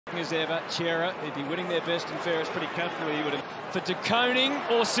As ever, Chera, he'd be winning their best and fairest pretty comfortably. He would have. For De Koning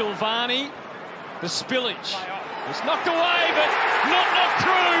or Silvagni, the spillage. It's knocked away, but not knocked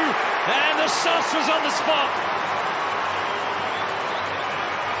through. And the sauce was on the spot.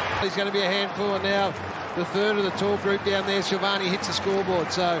 He's going to be a handful, and now the third of the tall group down there, Silvagni hits the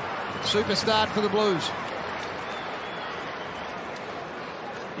scoreboard. So, super start for the Blues.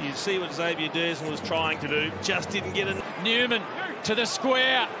 You see what Xavier Dearson was trying to do, just didn't get it. Newman to the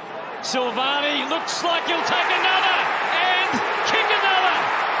square. Silvagni looks like he'll take another and kick another.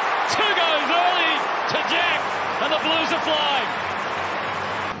 2 goes early to Jack, and the Blues are flying.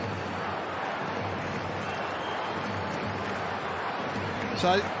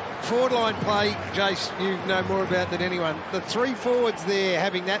 So, forward line play, Jace, you know more about than anyone. The 3 forwards there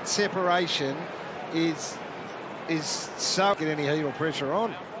having that separation is so get any heat or pressure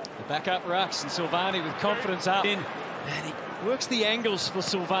on. The backup rucks and Silvagni with confidence up in, and he works the angles for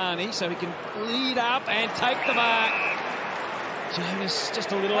Silvagni so he can lead up and take the mark. Jonas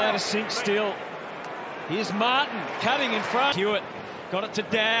just a little out of sync still. Here's Martin cutting in front. Hewitt got it to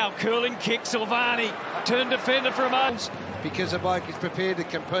Dow, curling kick. Silvagni turn defender for a moment. Because a bloke is prepared to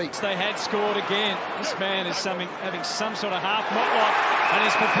compete. They had scored again. This man is having some sort of half motlop and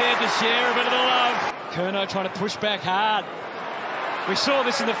is prepared to share a bit of the love. Curnow trying to push back hard. We saw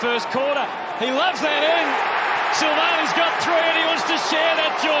this in the first quarter. He loves that end. Silvagni's got 3 and he wants to share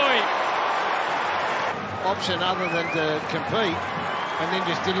that joy. Option other than to compete, and then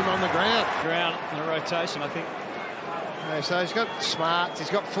just did him on the ground. Ground in a rotation, I think. Yeah, so he's got smarts,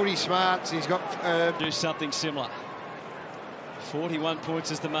 he's got footy smarts, he's got... Do something similar. 41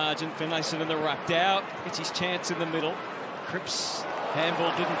 points is the margin. Finlayson in the ruck. Dow gets his chance in the middle. Cripps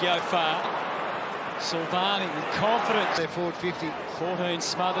handball didn't go far. Silvagni with confidence. They're forward 50. 14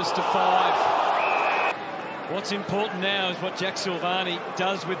 smothers to 5. What's important now is what Jack Silvagni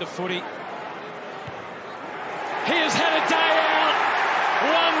does with the footy. He has had a day out.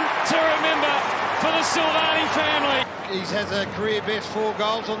 One to remember for the Silvagni family. He has a career best 4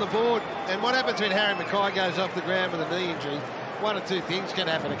 goals on the board. And what happens when Harry Mackay goes off the ground with a knee injury? One or 2 things can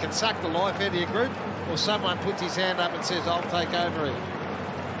happen. It can suck the life out of your group, or someone puts his hand up and says, I'll take over it.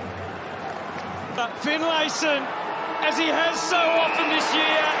 But Finlayson, as he has so often this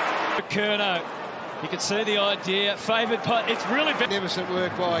year. Curnow, you can see the idea. Favoured, it's really been Magnificent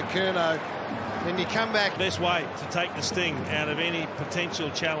work by Curnow. Then you come back. Best way to take the sting out of any potential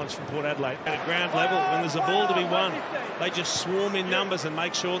challenge from Port Adelaide. At ground level, when there's a ball to be won, they just swarm in numbers and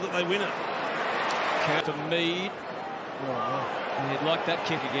make sure that they win it. For Mead. And he'd like that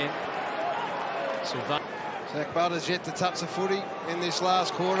kick again. Zach Butter's yet to touch the footy in this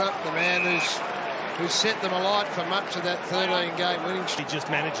last quarter. The man who's set them alight for much of that 13-game winning streak. He's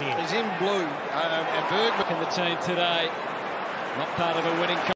just managing it. He's in blue. And Bergman in the team today. Not part of a winning